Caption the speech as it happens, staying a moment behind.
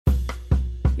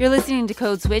You're listening to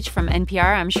Code Switch from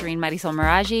NPR. I'm Shireen Marisol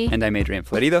Meraji. And I'm Adrian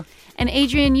Florido. And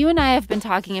Adrian, you and I have been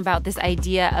talking about this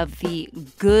idea of the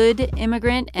good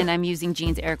immigrant, and I'm using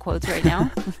Gene's air quotes right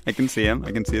now. I can see him.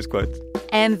 I can see his quotes.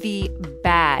 And the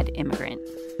bad immigrant.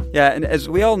 Yeah, and as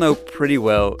we all know pretty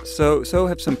well, so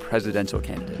have some presidential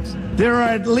candidates. There are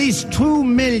at least 2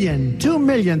 million,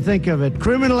 think of it,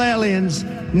 criminal aliens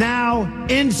now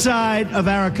inside of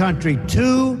our country.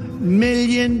 2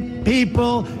 million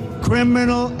people,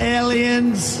 criminal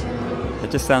aliens. That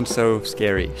just sounds so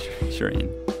scary, Shireen.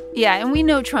 Yeah, and we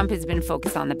know Trump has been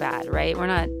focused on the bad, right?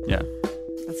 Yeah.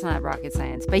 That's not rocket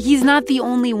science. But he's not the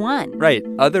only one. Right.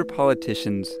 Other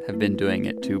politicians have been doing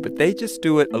it too, but they just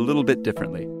do it a little bit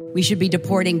differently. We should be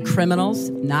deporting criminals,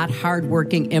 not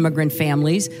hardworking immigrant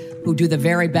families who do the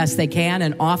very best they can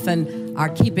and often are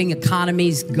keeping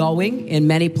economies going in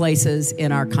many places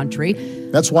in our country.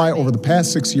 That's why over the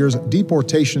past 6 years,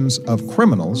 deportations of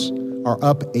criminals are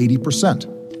up 80%.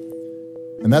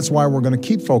 And that's why we're going to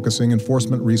keep focusing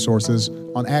enforcement resources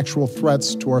on actual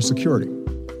threats to our security.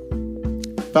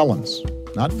 Felons,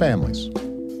 not families.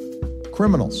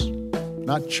 Criminals,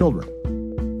 not children.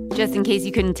 Just in case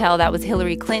you couldn't tell, that was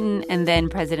Hillary Clinton and then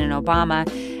President Obama.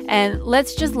 And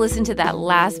let's just listen to that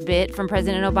last bit from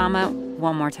President Obama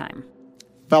one more time.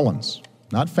 Felons,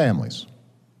 not families.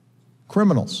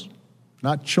 Criminals,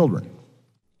 not children.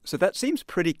 So that seems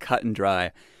pretty cut and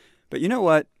dry. But you know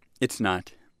what? It's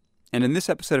not. And in this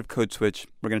episode of Code Switch,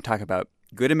 we're going to talk about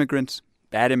good immigrants,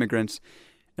 bad immigrants,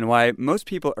 and why most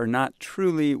people are not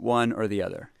truly one or the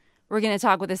other. We're going to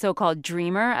talk with a so-called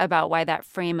dreamer about why that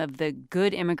frame of the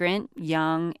good immigrant,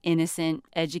 young, innocent,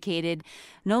 educated,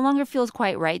 no longer feels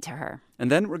quite right to her.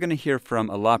 And then we're going to hear from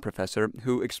a law professor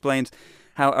who explains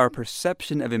how our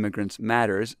perception of immigrants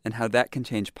matters and how that can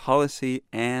change policy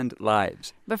and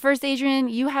lives. But first, Adrian,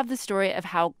 you have the story of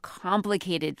how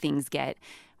complicated things get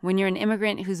when you're an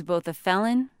immigrant who's both a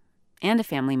felon and a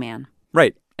family man.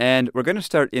 Right. And we're going to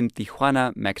start in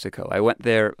Tijuana, Mexico. I went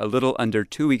there a little under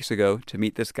 2 weeks ago to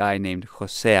meet this guy named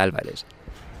Jose Alvarez.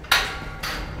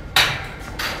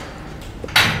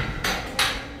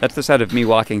 That's the sound of me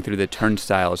walking through the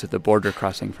turnstiles at the border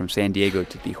crossing from San Diego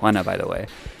to Tijuana, by the way.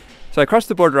 So I crossed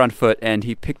the border on foot, and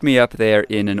he picked me up there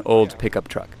in an old pickup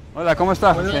truck. Hola, ¿cómo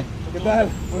está, Jose?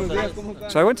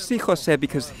 So I went to see Jose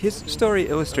because his story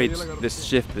illustrates this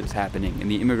shift that's happening in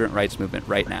the immigrant rights movement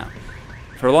right now.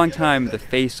 For a long time, the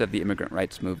face of the immigrant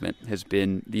rights movement has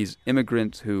been these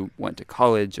immigrants who went to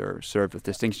college or served with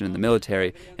distinction in the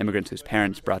military, immigrants whose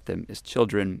parents brought them as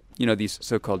children, these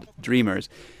so-called dreamers.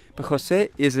 But Jose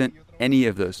isn't any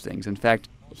of those things. In fact,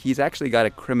 he's actually got a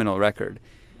criminal record.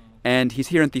 And he's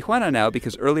here in Tijuana now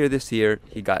because earlier this year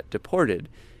he got deported.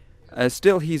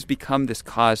 Still, he's become this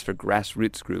cause for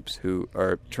grassroots groups who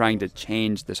are trying to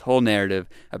change this whole narrative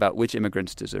about which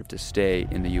immigrants deserve to stay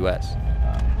in the U.S.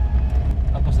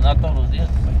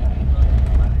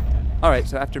 All right,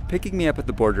 so after picking me up at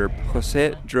the border,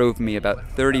 Jose drove me about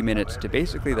 30 minutes to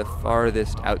basically the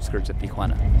farthest outskirts of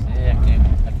Tijuana.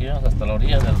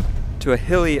 To a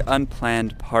hilly,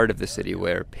 unplanned part of the city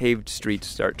where paved streets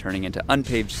start turning into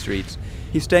unpaved streets.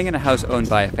 He's staying in a house owned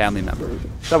by a family member.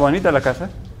 ¿Está bonita la casa?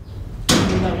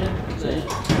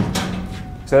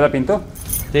 ¿Se la pintó?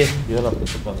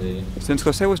 Since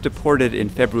Jose was deported in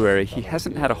February, he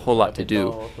hasn't had a whole lot to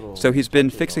do. So he's been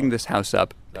fixing this house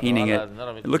up, painting it.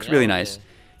 It looks really nice.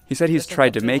 He said he's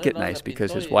tried to make it nice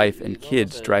because his wife and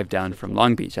kids drive down from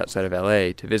Long Beach outside of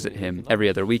L.A. to visit him every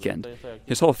other weekend.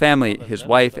 His whole family, his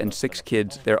wife and 6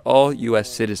 kids, they're all U.S.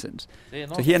 citizens.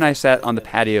 So he and I sat on the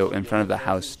patio in front of the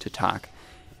house to talk.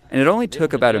 And it only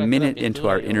took about a minute into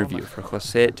our interview for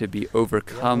Jose to be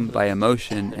overcome by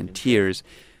emotion and tears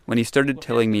when he started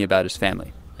telling me about his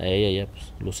family.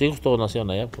 Los hijos todos nacieron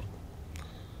allá,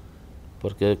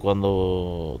 porque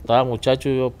cuando estaba muchacho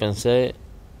yo pensé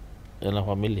en la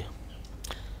familia,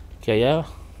 que allá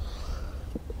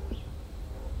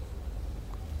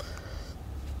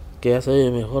se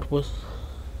ve mejor, pues.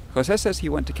 Jose says he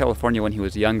went to California when he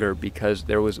was younger because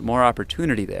there was more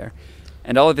opportunity there,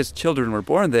 and all of his children were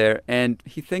born there, and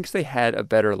he thinks they had a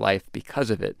better life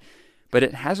because of it. But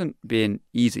it hasn't been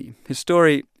easy. His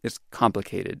story is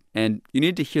complicated, and you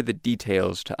need to hear the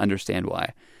details to understand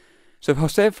why. So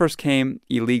Jose first came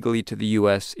illegally to the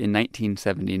U.S. in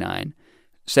 1979.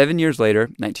 7 years later,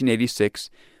 1986,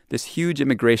 this huge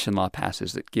immigration law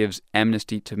passes that gives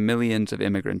amnesty to millions of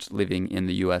immigrants living in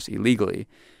the U.S. illegally.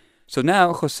 So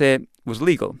now Jose was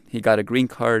legal. He got a green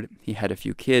card, he had a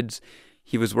few kids,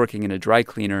 he was working in a dry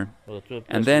cleaner,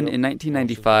 and then in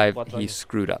 1995, he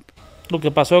screwed up. Lo que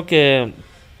pasó que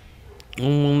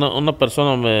una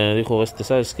persona me dijo,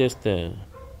 ¿sabes qué?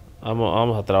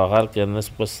 Vamos a trabajar, que en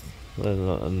eso, pues,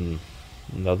 en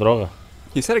la droga.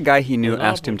 He said a guy he knew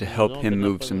asked him to help him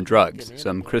move some drugs,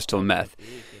 some crystal meth.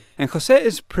 And Jose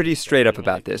is pretty straight up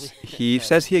about this. He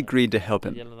says he agreed to help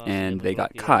him, and they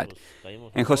got caught.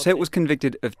 And Jose was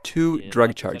convicted of 2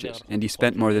 drug charges, and he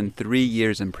spent more than 3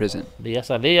 years in prison. He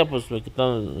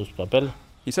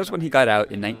says when he got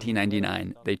out in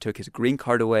 1999, they took his green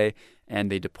card away and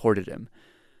they deported him.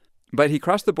 But he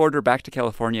crossed the border back to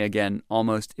California again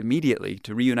almost immediately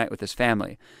to reunite with his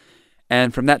family.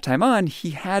 And from that time on,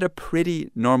 he had a pretty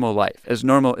normal life, as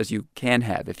normal as you can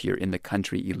have if you're in the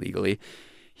country illegally.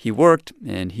 He worked,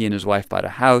 and he and his wife bought a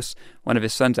house. One of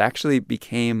his sons actually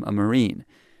became a Marine.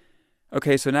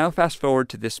 Okay, so now fast forward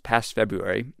to this past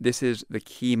February. This is the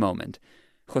key moment.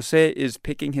 Jose is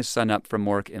picking his son up from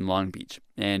work in Long Beach,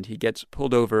 and he gets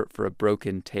pulled over for a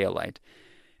broken taillight.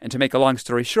 And to make a long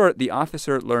story short, the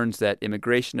officer learns that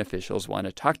immigration officials want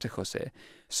to talk to Jose,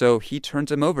 so he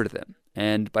turns him over to them.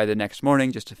 And by the next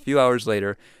morning, just a few hours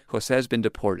later, Jose has been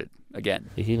deported again.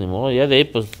 Dije, no, ya de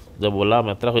ahí, pues, de volada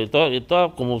me trajo. Y todo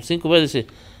como 5 veces dice,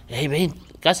 hey,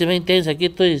 casi 20 años aquí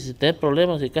estoy, si tenés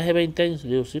problemas, y casi 20 años.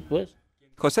 Digo, sí, pues.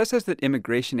 Jose says that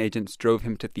immigration agents drove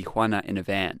him to Tijuana in a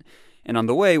van. And on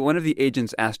the way, one of the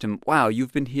agents asked him, wow,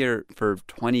 you've been here for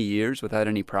 20 years without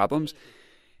any problems?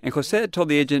 And Jose told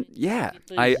the agent, yeah,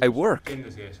 I work.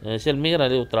 Es el migra,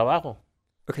 digo, trabajo.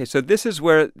 Okay, so this is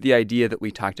where the idea that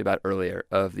we talked about earlier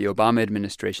of the Obama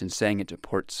administration saying it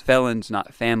deports felons,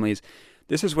 not families,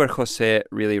 this is where Jose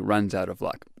really runs out of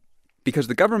luck. Because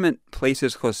the government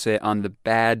places Jose on the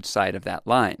bad side of that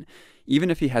line.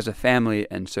 Even if he has a family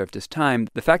and served his time,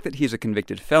 the fact that he's a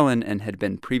convicted felon and had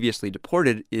been previously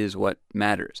deported is what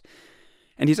matters.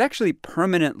 And he's actually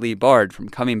permanently barred from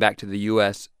coming back to the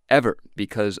U.S. ever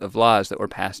because of laws that were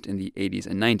passed in the 80s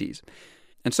and 90s.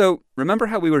 And so, remember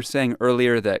how we were saying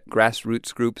earlier that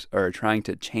grassroots groups are trying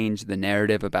to change the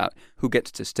narrative about who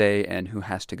gets to stay and who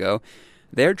has to go?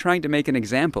 They're trying to make an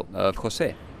example of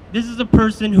Jose. This is a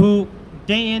person who,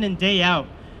 day in and day out,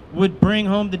 would bring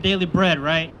home the daily bread,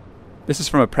 right? This is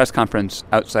from a press conference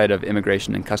outside of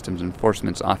Immigration and Customs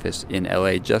Enforcement's office in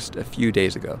L.A. just a few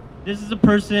days ago. This is a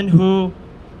person who,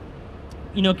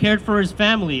 cared for his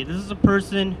family. This is a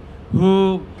person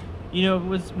who,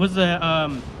 was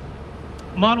a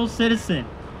model citizen.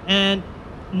 And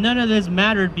none of this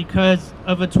mattered because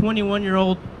of a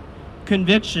 21-year-old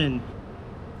conviction.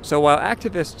 So while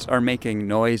activists are making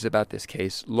noise about this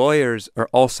case, lawyers are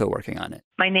also working on it.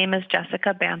 My name is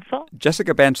Jessica Bansal.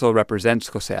 Jessica Bansal represents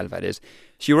Jose Alvarez.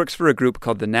 She works for a group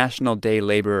called the National Day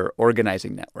Laborer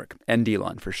Organizing Network,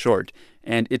 NDLON for short,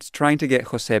 and it's trying to get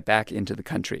Jose back into the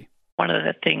country. One of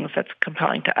the things that's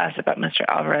compelling to us about Mr.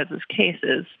 Alvarez's case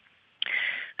is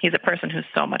he's a person who's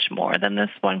so much more than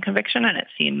this one conviction, and it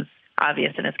seems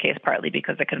obvious in his case, partly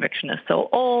because the conviction is so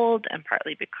old and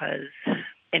partly because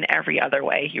in every other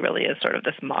way, he really is sort of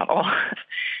this model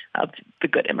of the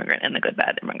good immigrant and the good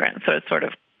bad immigrant. So it sort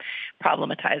of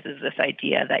problematizes this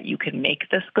idea that you can make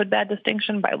this good-bad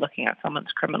distinction by looking at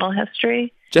someone's criminal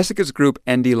history. Jessica's group,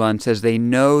 NDLON, says they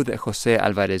know that Jose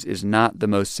Alvarez is not the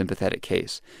most sympathetic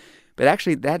case. But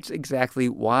actually, that's exactly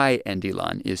why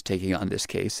NDLON is taking on this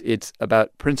case. It's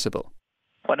about principle.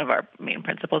 One of our main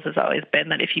principles has always been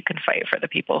that if you can fight for the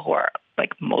people who are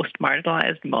most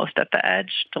marginalized, most at the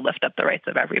edge, to lift up the rights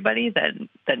of everybody, then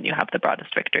you have the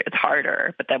broadest victory. It's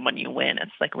harder, but then when you win,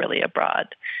 it's really a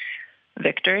broad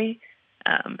victory.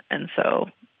 And so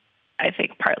I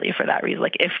think partly for that reason,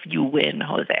 if you win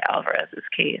Jose Alvarez's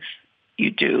case,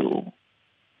 you do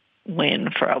win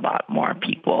for a lot more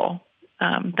people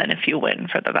than if you win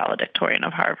for the valedictorian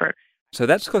of Harvard. So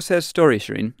that's Jose's story,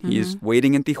 Shireen. He's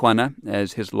waiting in Tijuana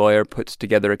as his lawyer puts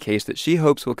together a case that she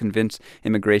hopes will convince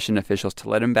immigration officials to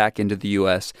let him back into the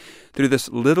U.S. through this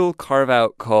little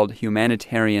carve-out called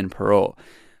humanitarian parole.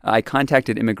 I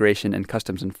contacted Immigration and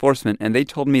Customs Enforcement, and they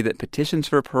told me that petitions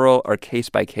for parole are case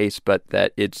by case, but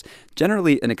that it's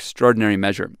generally an extraordinary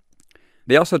measure.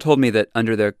 They also told me that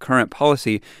under their current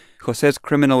policy, Jose's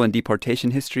criminal and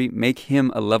deportation history make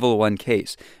him a level 1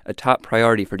 case, a top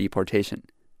priority for deportation.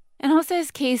 And Jose's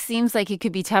case seems like it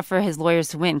could be tough for his lawyers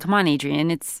to win. Come on,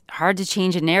 Adrian. It's hard to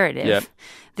change a narrative. Yep.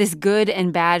 This good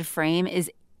and bad frame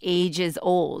is ages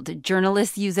old.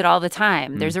 Journalists use it all the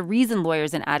time. There's a reason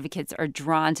lawyers and advocates are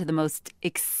drawn to the most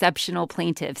exceptional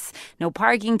plaintiffs. No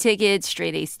parking tickets,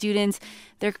 straight-A students.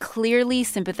 They're clearly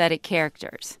sympathetic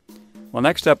characters. Well,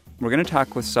 next up, we're going to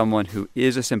talk with someone who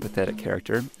is a sympathetic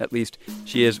character. At least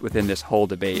she is within this whole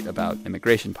debate about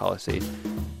immigration policy.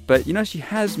 But, she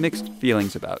has mixed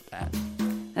feelings about that.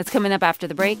 That's coming up after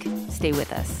the break. Stay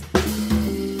with us.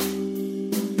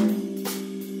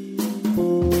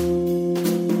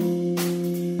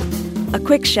 A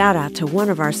quick shout out to one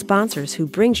of our sponsors who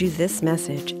brings you this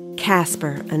message,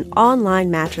 Casper, an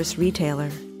online mattress retailer.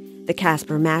 The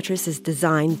Casper mattress is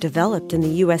designed, developed in the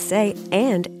USA,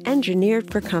 and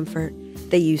engineered for comfort.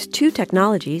 They use 2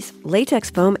 technologies, latex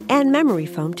foam and memory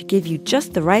foam, to give you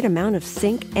just the right amount of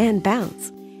sink and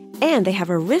bounce. And they have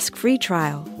a risk-free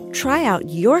trial. Try out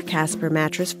your Casper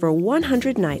mattress for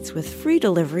 100 nights with free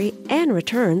delivery and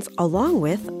returns, along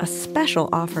with a special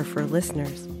offer for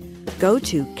listeners. Go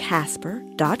to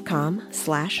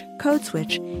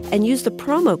casper.com/codeswitch and use the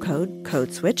promo code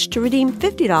CODESWITCH to redeem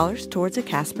 $50 towards a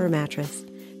Casper mattress.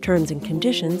 Terms and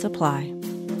conditions apply.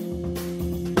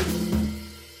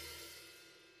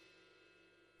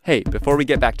 Hey, before we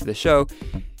get back to the show,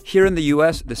 here in the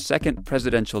U.S., the second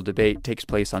presidential debate takes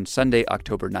place on Sunday,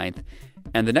 October 9th.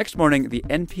 And the next morning, the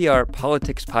NPR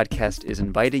Politics Podcast is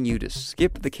inviting you to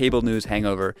skip the cable news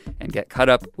hangover and get caught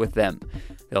up with them.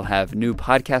 They'll have new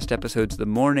podcast episodes the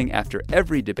morning after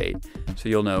every debate, so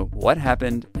you'll know what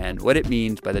happened and what it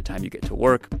means by the time you get to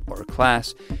work or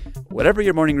class. Whatever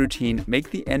your morning routine,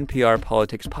 make the NPR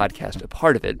Politics Podcast a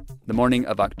part of it the morning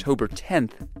of October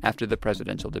 10th after the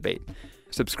presidential debate.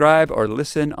 Subscribe or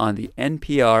listen on the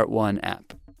NPR One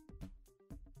app.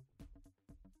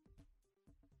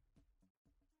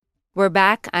 We're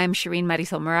back. I'm Shireen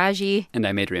Marisol Meraji. And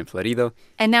I'm Adrian Florido.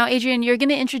 And now, Adrian, you're going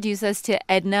to introduce us to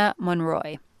Edna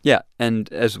Monroy. Yeah, and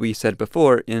as we said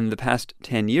before, in the past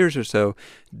 10 years or so,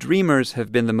 dreamers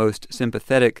have been the most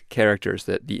sympathetic characters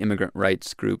that the immigrant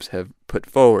rights groups have put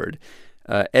forward.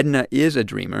 Edna is a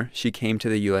dreamer. She came to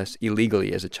the U.S.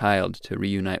 illegally as a child to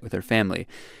reunite with her family.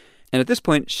 And at this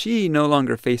point, she no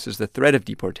longer faces the threat of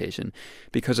deportation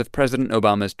because of President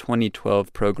Obama's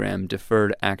 2012 program,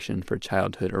 Deferred Action for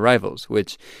Childhood Arrivals,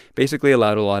 which basically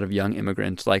allowed a lot of young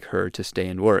immigrants like her to stay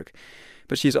and work.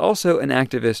 But she's also an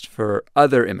activist for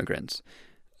other immigrants.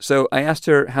 So I asked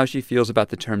her how she feels about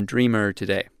the term dreamer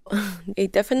today.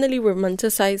 It definitely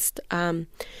romanticized a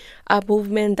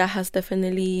movement that has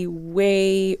definitely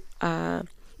way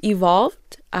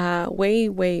evolved, way.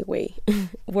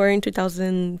 We're in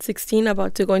 2016,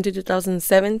 about to go into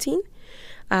 2017.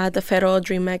 The Federal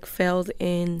Dream Act failed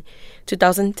in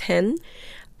 2010.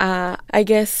 I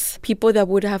guess people that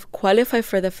would have qualified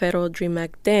for the Federal Dream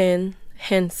Act then,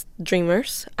 hence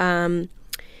dreamers,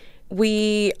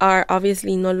 we are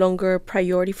obviously no longer a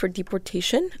priority for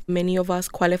deportation. Many of us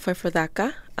qualify for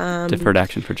DACA. Deferred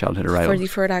Action for Childhood Arrivals. For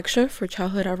Deferred Action for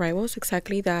Childhood Arrivals,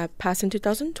 exactly, that passed in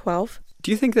 2012. Do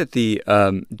you think that the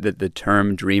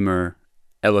term dreamer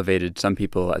elevated some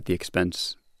people at the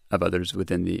expense of others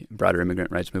within the broader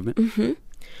immigrant rights movement? Mm-hmm.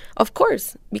 Of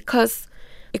course, because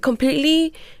it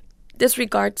completely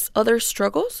disregards other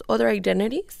struggles, other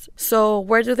identities. So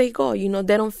where do they go?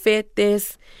 They don't fit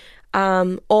this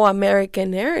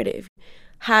all-American narrative.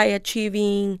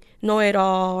 High-achieving,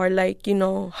 know-it-all, or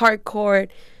hardcore,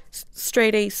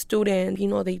 straight-A student.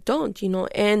 They don't,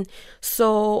 And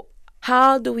so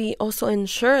how do we also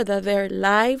ensure that their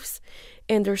lives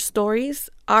and their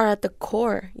stories are at the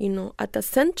core, at the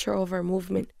center of our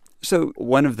movement? So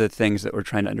one of the things that we're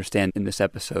trying to understand in this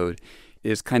episode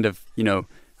is kind of,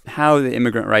 how the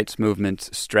immigrant rights movement's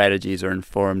strategies are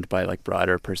informed by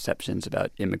broader perceptions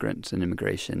about immigrants and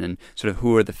immigration and sort of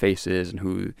who are the faces and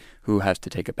who has to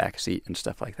take a back seat and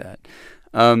stuff like that.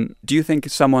 Do you think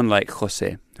someone like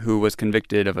Jose, who was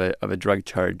convicted of a drug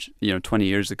charge, 20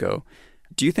 years ago,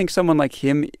 do you think someone like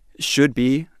him should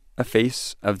be a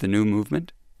face of the new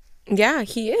movement? Yeah,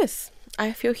 he is.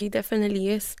 I feel he definitely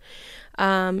is.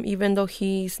 Even though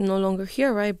he's no longer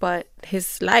here, right? But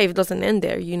his life doesn't end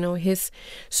there, his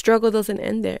struggle doesn't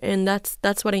end there. And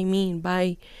that's what I mean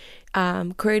by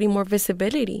creating more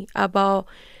visibility about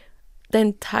the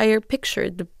entire picture,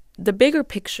 the bigger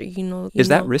picture, Is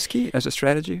that risky as a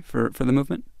strategy for the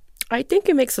movement? I think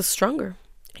it makes us stronger.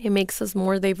 It makes us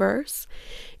more diverse.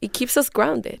 It keeps us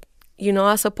grounded,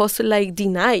 as opposed to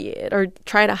deny it or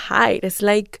try to hide. It's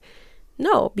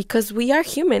no, because we are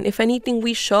human. If anything,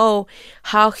 we show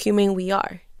how human we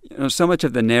are. So much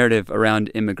of the narrative around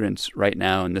immigrants right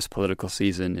now in this political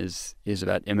season is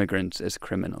about immigrants as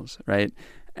criminals, right?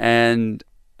 And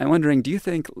I'm wondering, do you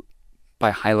think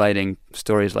by highlighting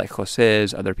stories like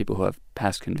Jose's, other people who have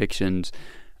past convictions,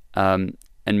 and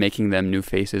making them new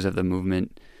faces of the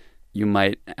movement, you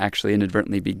might actually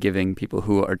inadvertently be giving people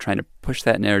who are trying to push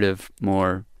that narrative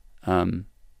more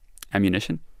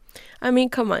ammunition? I mean,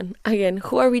 come on. Again,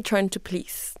 who are we trying to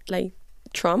please?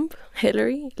 Trump?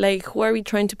 Hillary? Who are we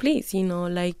trying to please?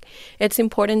 It's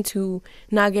important to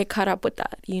not get caught up with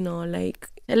that.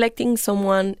 Electing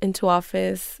someone into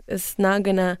office is not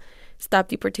going to stop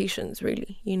deportations,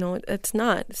 really. It's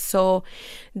not. So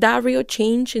that real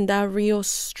change and that real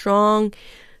strong,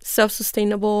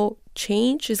 self-sustainable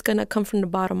change is going to come from the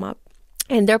bottom up.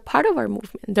 And they're part of our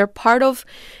movement. They're part of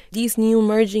these new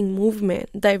emerging movement,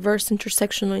 diverse,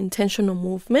 intersectional, intentional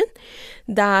movement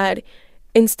that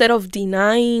instead of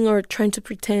denying or trying to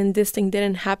pretend this thing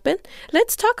didn't happen,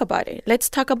 let's talk about it. Let's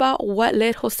talk about what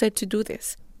led Jose to do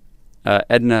this.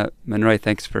 Edna Monroy,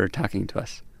 thanks for talking to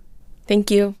us. Thank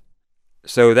you.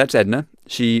 So that's Edna.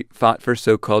 She fought for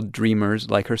so-called dreamers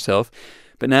like herself,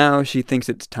 but now she thinks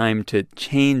it's time to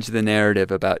change the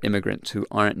narrative about immigrants who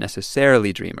aren't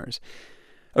necessarily dreamers.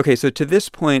 Okay, so to this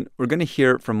point, we're going to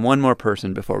hear from one more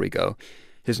person before we go.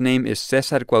 His name is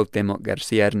Cesar Cuauhtemoc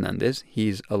Garcia Hernandez.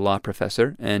 He's a law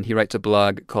professor, and he writes a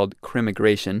blog called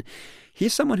Crimmigration.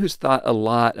 He's someone who's thought a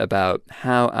lot about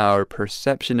how our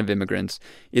perception of immigrants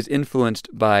is influenced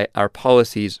by our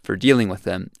policies for dealing with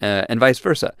them, and vice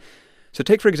versa. So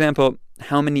take, for example,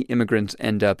 how many immigrants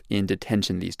end up in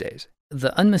detention these days?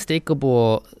 The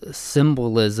unmistakable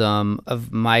symbolism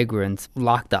of migrants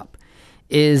locked up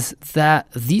is that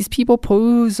these people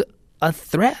pose a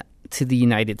threat to the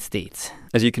United States.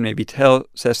 As you can maybe tell,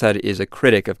 Cesar is a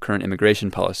critic of current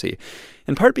immigration policy,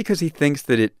 in part because he thinks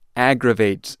that it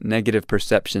aggravates negative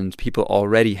perceptions people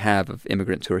already have of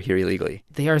immigrants who are here illegally.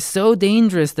 They are so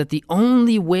dangerous that the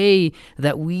only way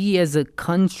that we as a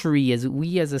country,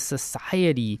 we as a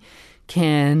society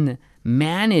can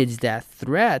manage that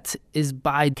threat is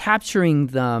by capturing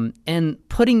them and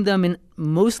putting them in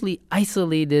mostly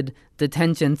isolated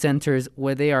detention centers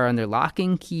where they are under lock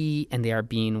and key and they are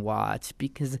being watched,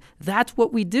 because that's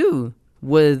what we do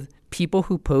with people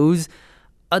who pose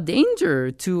a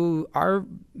danger to our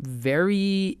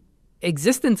very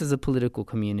existence as a political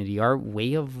community, our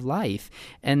way of life.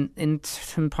 And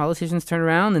politicians turn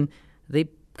around and they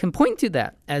can point to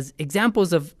that as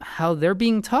examples of how they're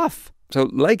being tough. So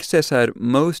like Cesar,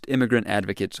 most immigrant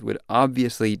advocates would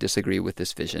obviously disagree with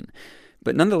this vision.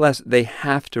 But nonetheless, they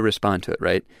have to respond to it,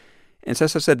 right? And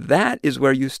Cesar said that is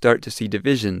where you start to see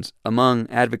divisions among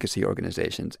advocacy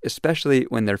organizations, especially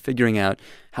when they're figuring out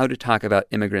how to talk about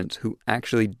immigrants who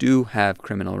actually do have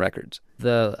criminal records.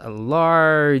 The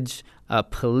large,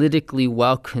 politically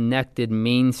well-connected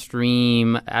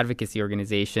mainstream advocacy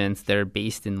organizations that are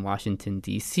based in Washington,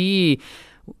 D.C.,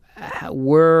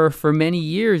 were for many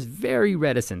years very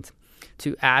reticent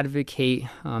to advocate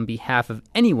on behalf of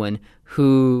anyone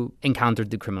who encountered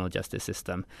the criminal justice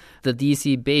system. The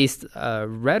D.C.-based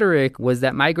rhetoric was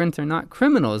that migrants are not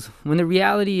criminals, when the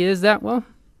reality is that, well,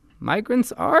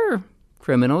 migrants are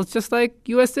criminals, just like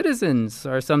U.S. citizens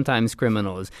are sometimes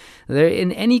criminals. They're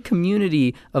in any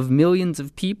community of millions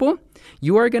of people,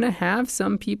 you are going to have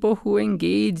some people who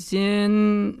engage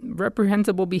in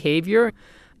reprehensible behavior.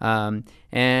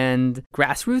 And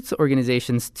grassroots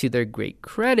organizations, to their great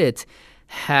credit,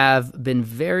 have been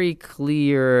very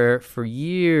clear for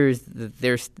years that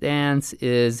their stance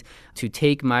is to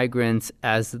take migrants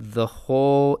as the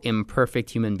whole imperfect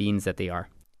human beings that they are.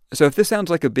 So if this sounds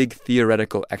like a big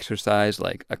theoretical exercise,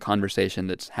 like a conversation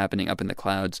that's happening up in the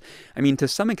clouds, I mean, to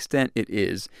some extent it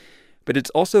is. But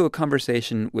it's also a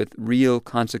conversation with real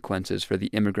consequences for the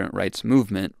immigrant rights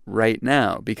movement right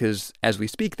now, because as we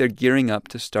speak, they're gearing up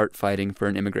to start fighting for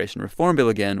an immigration reform bill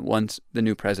again once the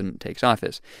new president takes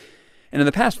office. And in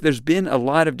the past, there's been a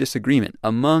lot of disagreement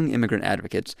among immigrant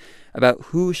advocates about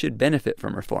who should benefit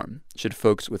from reform. Should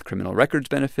folks with criminal records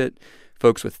benefit?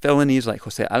 Folks with felonies like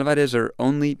Jose Alvarez, or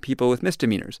only people with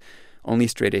misdemeanors? Only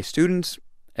straight-A students?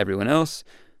 Everyone else?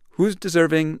 Who's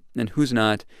deserving and who's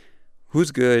not?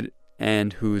 Who's good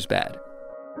and who's bad?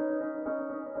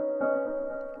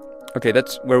 Okay,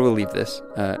 that's where we'll leave this.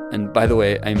 And by the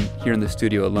way, I'm here in the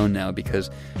studio alone now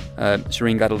because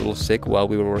Shireen got a little sick while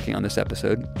we were working on this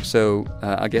episode. So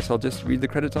I guess I'll just read the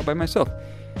credits all by myself.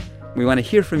 We want to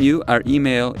hear from you. Our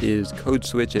email is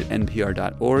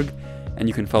codeswitch@npr.org. And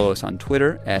you can follow us on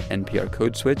Twitter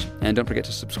 @NPRCodeswitch. And don't forget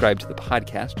to subscribe to the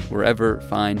podcast wherever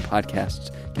fine podcasts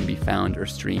can be found or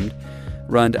streamed.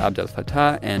 Rund Abdel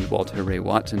Fattah and Walter Ray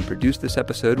Watson produced this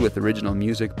episode with original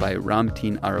music by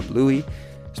Ramtin Arablouei.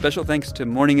 Special thanks to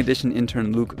Morning Edition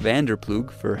intern Luke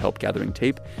Vanderplug for help gathering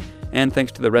tape. And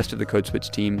thanks to the rest of the Code Switch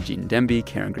team, Gene Demby,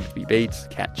 Karen Grigsby Bates,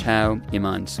 Kat Chow,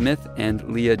 Iman Smith, and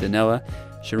Leah Danella.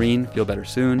 Shireen, feel better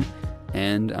soon.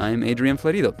 And I'm Adrian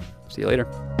Florido. See you later.